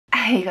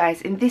Hey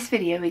guys, in this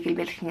video we're going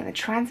to be looking at the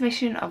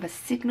transmission of a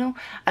signal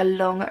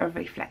along a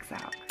reflex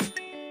arc.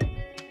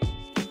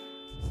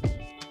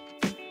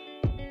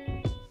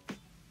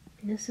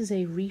 This is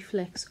a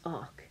reflex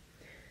arc.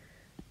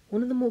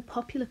 One of the more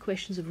popular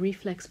questions of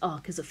reflex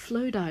arc is a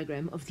flow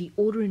diagram of the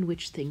order in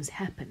which things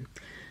happen.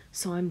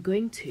 So I'm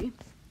going to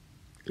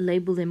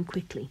label them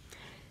quickly.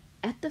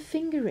 At the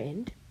finger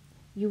end,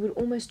 you would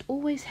almost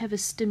always have a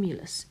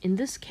stimulus. In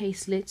this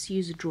case, let's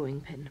use a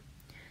drawing pin.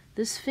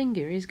 This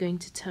finger is going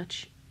to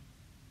touch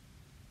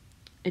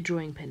a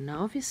drawing pin.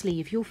 Now obviously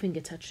if your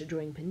finger touched a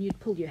drawing pin, you'd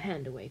pull your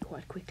hand away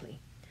quite quickly.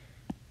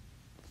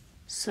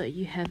 So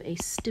you have a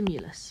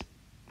stimulus.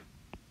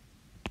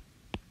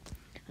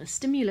 A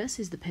stimulus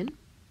is the pin.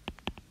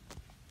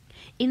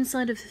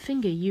 Inside of the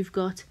finger you've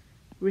got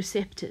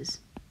receptors.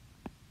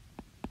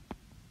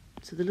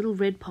 So the little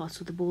red parts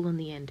with the ball on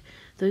the end,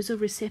 those are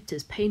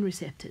receptors, pain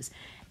receptors,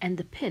 and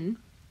the pin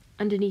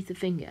underneath the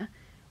finger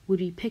would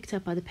be picked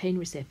up by the pain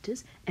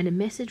receptors, and a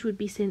message would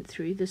be sent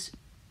through this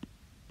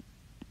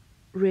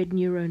red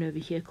neuron over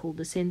here called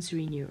the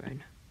sensory neuron.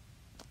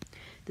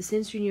 The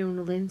sensory neuron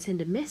will then send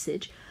a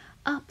message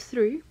up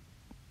through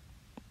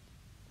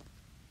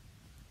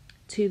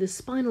to the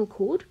spinal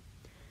cord.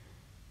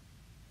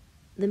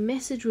 The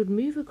message would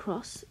move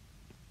across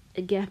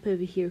a gap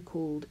over here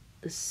called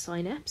the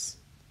synapse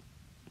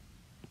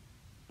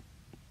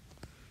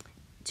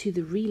to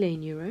the relay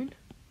neuron.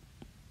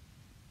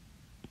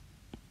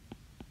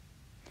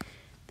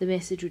 The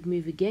message would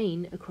move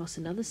again across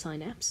another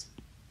synapse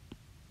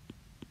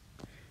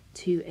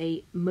to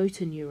a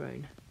motor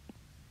neuron.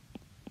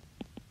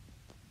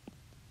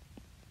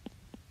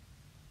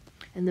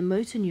 And the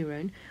motor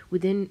neuron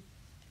would then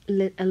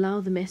allow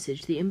the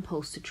message, the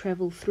impulse, to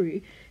travel through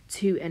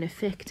to an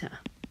effector.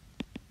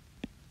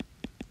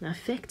 Now,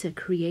 effector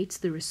creates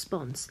the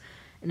response,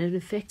 and an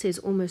effector is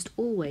almost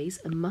always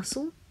a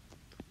muscle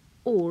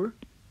or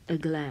a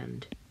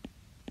gland.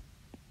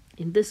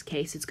 In this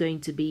case, it's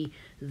going to be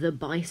the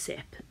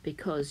bicep,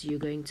 because you're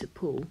going to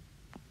pull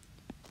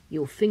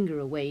your finger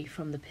away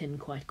from the pin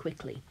quite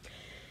quickly.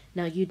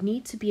 Now, you'd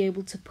need to be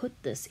able to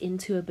put this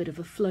into a bit of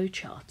a flow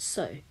chart.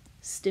 So,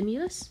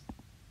 stimulus,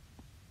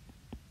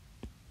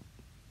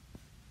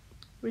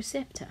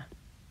 receptor,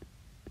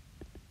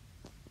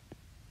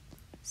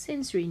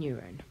 sensory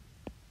neuron,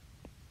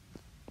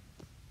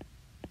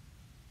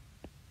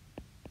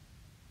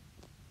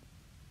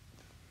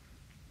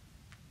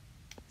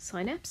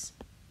 synapse,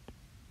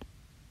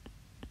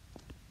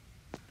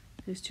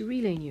 goes to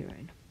relay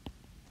neuron,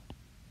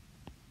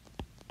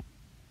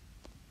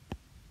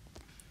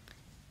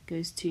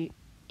 goes to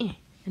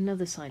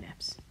another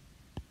synapse,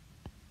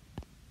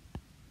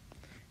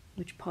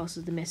 which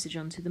passes the message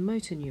on to the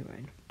motor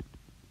neuron,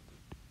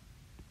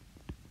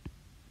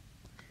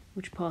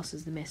 which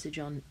passes the message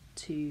on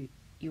to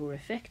your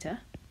effector,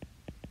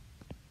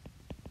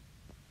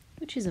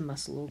 which is a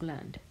muscle or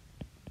gland.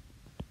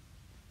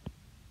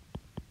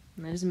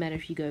 And that doesn't matter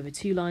if you go over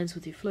two lines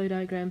with your flow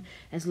diagram,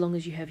 as long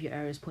as you have your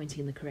arrows pointing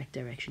in the correct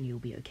direction, you'll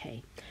be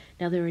okay.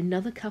 Now there are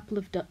another couple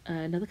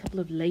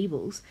of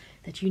labels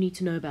that you need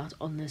to know about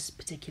on this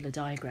particular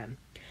diagram.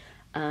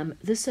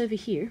 This over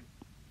here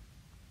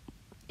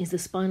is the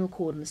spinal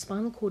cord, and the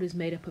spinal cord is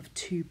made up of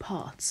two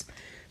parts.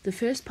 The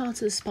first part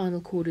of the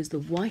spinal cord is the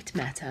white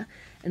matter,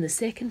 and the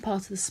second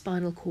part of the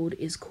spinal cord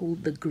is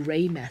called the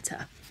grey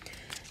matter.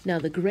 Now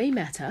the grey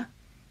matter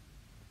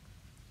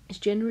is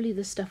generally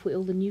the stuff where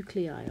all the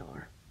nuclei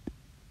are.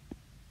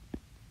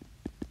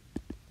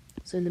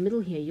 So in the middle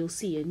here you'll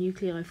see a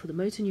nuclei for the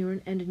motor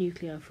neuron and a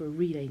nuclei for a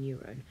relay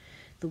neuron.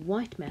 The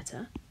white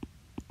matter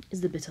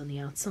is the bit on the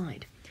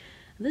outside.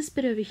 This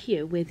bit over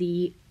here where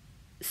the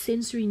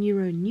sensory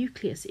neuron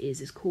nucleus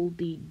is called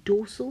the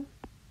dorsal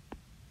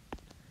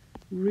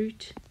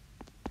root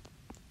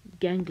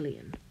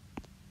ganglion.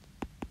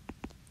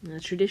 Now, the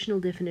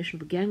traditional definition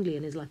of a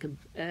ganglion is like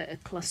a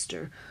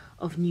cluster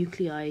of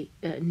nuclei,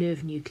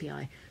 nerve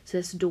nuclei. So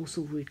that's the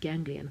dorsal root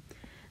ganglion.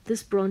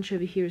 This branch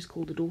over here is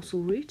called the dorsal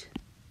root.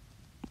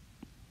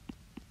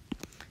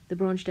 The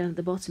branch down at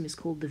the bottom is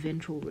called the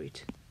ventral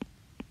root.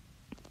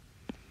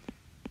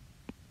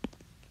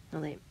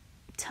 Now they're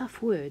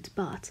tough words,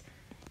 but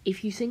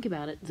if you think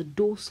about it, the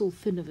dorsal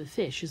fin of a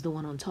fish is the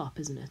one on top,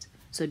 isn't it?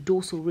 So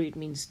dorsal root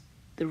means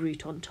the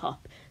root on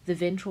top. The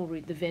ventral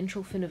root, the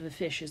ventral fin of a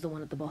fish, is the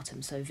one at the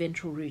bottom. So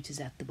ventral root is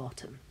at the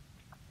bottom.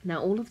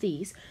 Now all of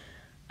these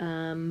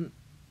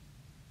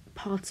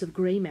parts of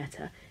grey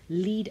matter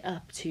lead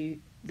up to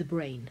the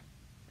brain.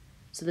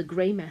 So the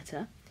grey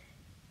matter,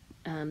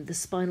 the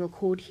spinal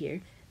cord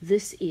here,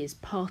 this is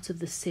part of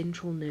the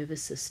central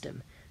nervous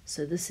system.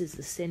 So this is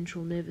the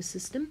central nervous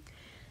system.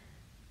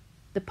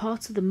 The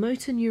parts of the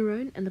motor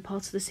neuron and the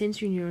parts of the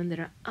sensory neuron that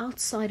are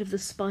outside of the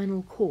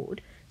spinal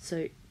cord,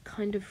 so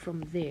kind of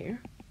from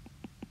there,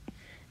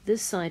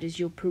 this side is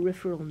your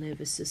peripheral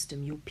nervous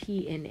system, your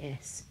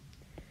PNS.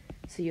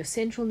 So your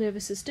central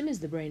nervous system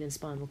is the brain and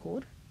spinal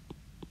cord.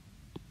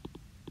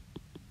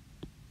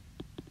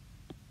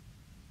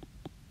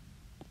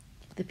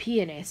 The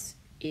PNS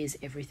is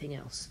everything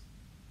else.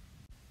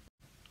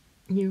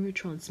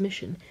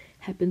 neurotransmission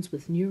happens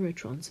with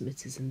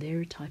neurotransmitters, and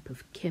they're a type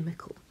of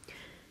chemical.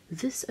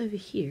 This over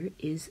here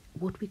is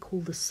what we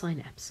call the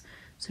synapse.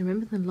 So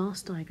remember in the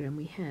last diagram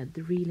we had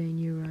the relay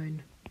neuron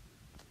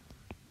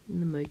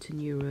and the motor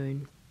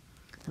neuron.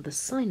 Now the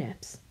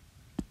synapse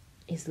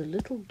is the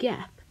little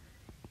gap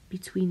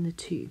between the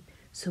two.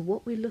 So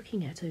what we're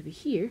looking at over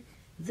here,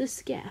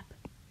 this gap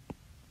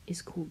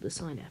is called the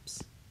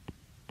synapse.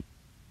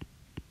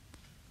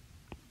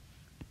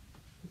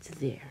 It's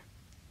there.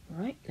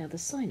 Alright, now the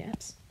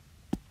synapse,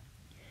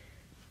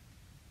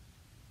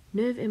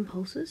 nerve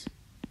impulses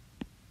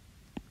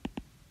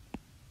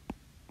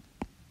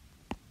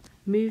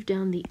move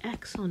down the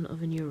axon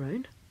of a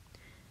neuron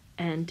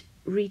and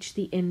reach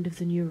the end of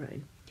the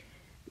neuron.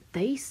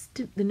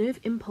 The nerve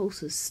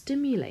impulses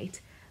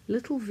stimulate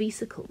little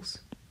vesicles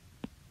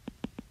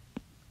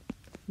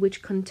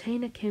which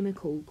contain a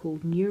chemical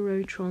called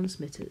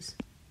neurotransmitters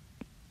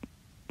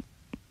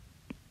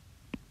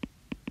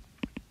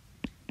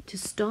to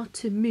start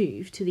to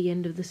move to the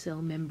end of the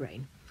cell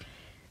membrane.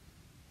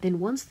 Then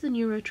once the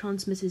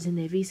neurotransmitters in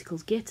their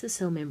vesicles get to the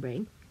cell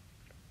membrane,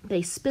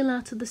 they spill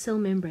out of the cell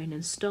membrane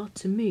and start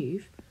to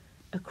move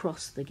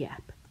across the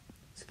gap.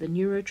 So the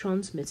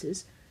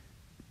neurotransmitters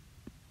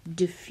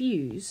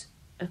diffuse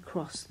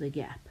across the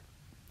gap.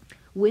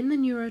 When the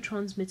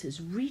neurotransmitters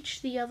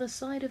reach the other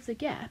side of the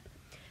gap,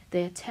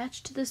 they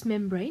attach to this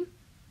membrane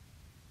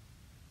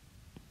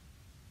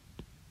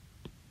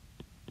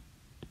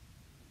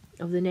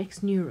of the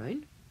next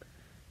neuron,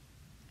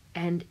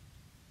 and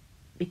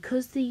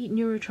because the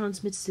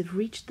neurotransmitters have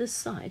reached this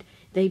side,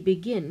 they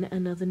begin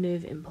another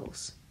nerve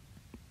impulse.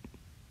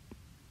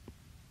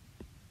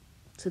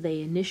 So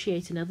they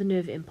initiate another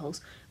nerve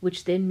impulse,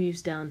 which then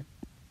moves down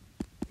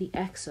the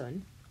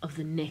axon of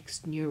the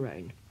next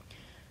neuron.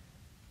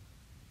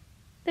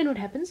 Then what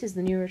happens is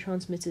the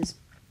neurotransmitters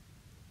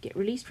get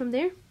released from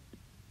there,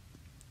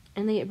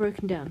 and they get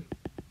broken down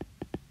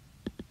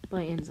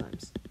by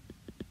enzymes.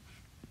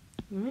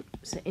 Alright,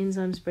 so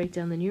enzymes break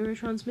down the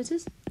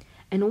neurotransmitters,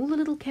 and all the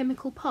little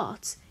chemical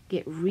parts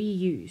get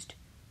reused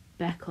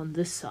back on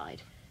this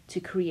side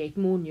to create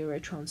more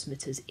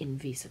neurotransmitters in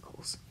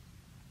vesicles.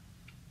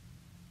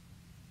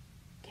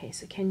 Okay,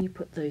 so can you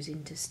put those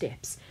into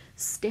steps?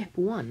 Step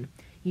 1,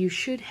 you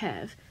should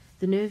have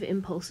the nerve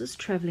impulses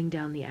traveling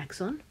down the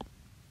axon.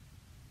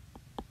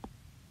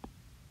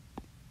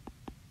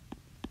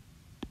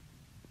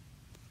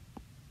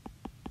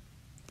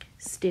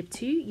 Step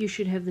 2, you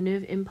should have the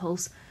nerve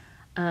impulse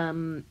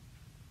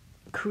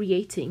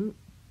creating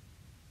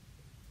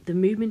the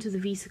movement of the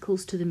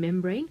vesicles to the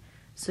membrane.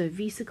 So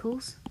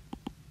vesicles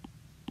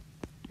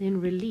then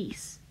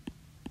release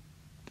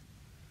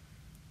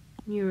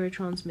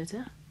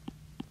neurotransmitter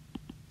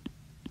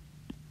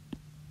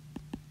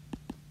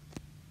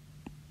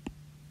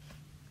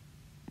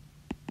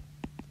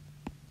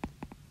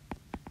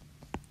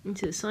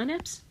into the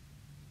synapse.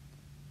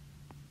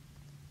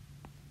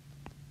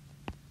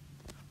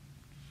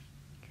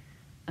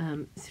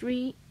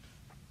 Three,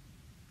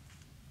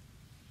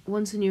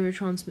 once a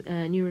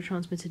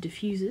neurotransmitter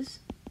diffuses,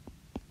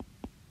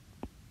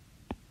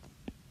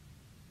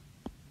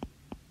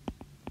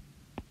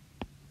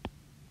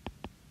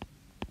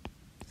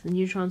 so the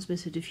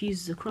neurotransmitter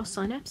diffuses across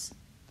synapse.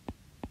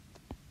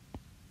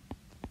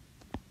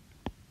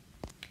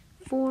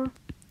 4,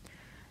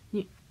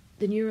 the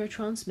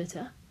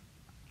neurotransmitter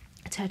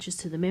attaches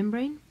to the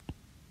membrane.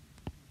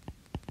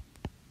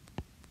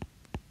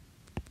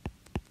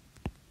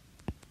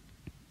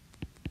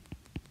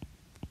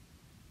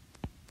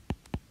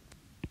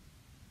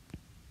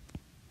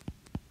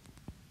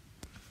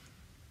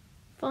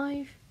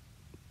 5,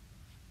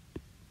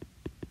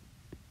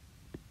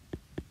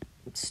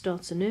 it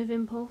starts a nerve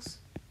impulse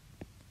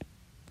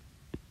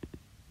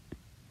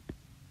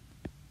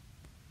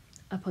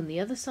up on the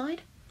other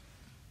side,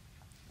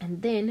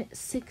 and then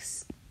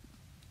 6,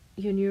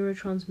 your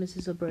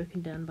neurotransmitters are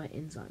broken down by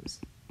enzymes.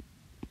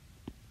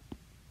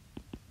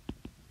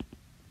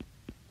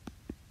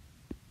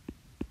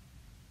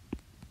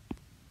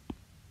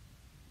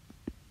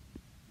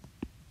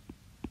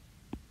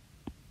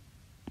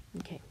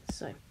 Okay,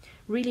 so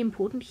really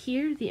important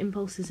here, the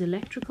impulse is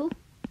electrical.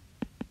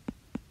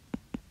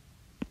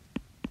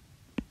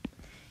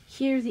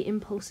 Here the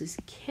impulse is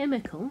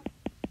chemical,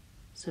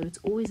 so it's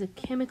always a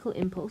chemical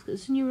impulse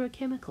because it's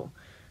neurochemical.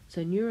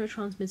 So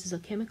neurotransmitters are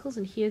chemicals,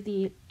 and here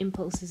the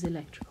impulse is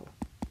electrical.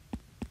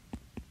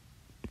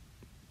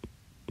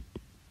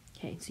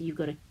 Okay, so you've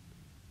got an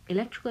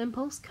electrical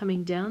impulse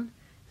coming down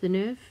the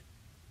nerve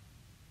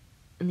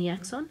and the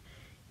axon.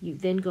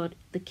 You've then got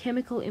the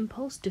chemical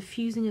impulse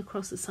diffusing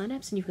across the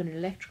synapse, and you've got an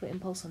electrical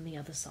impulse on the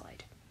other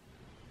side.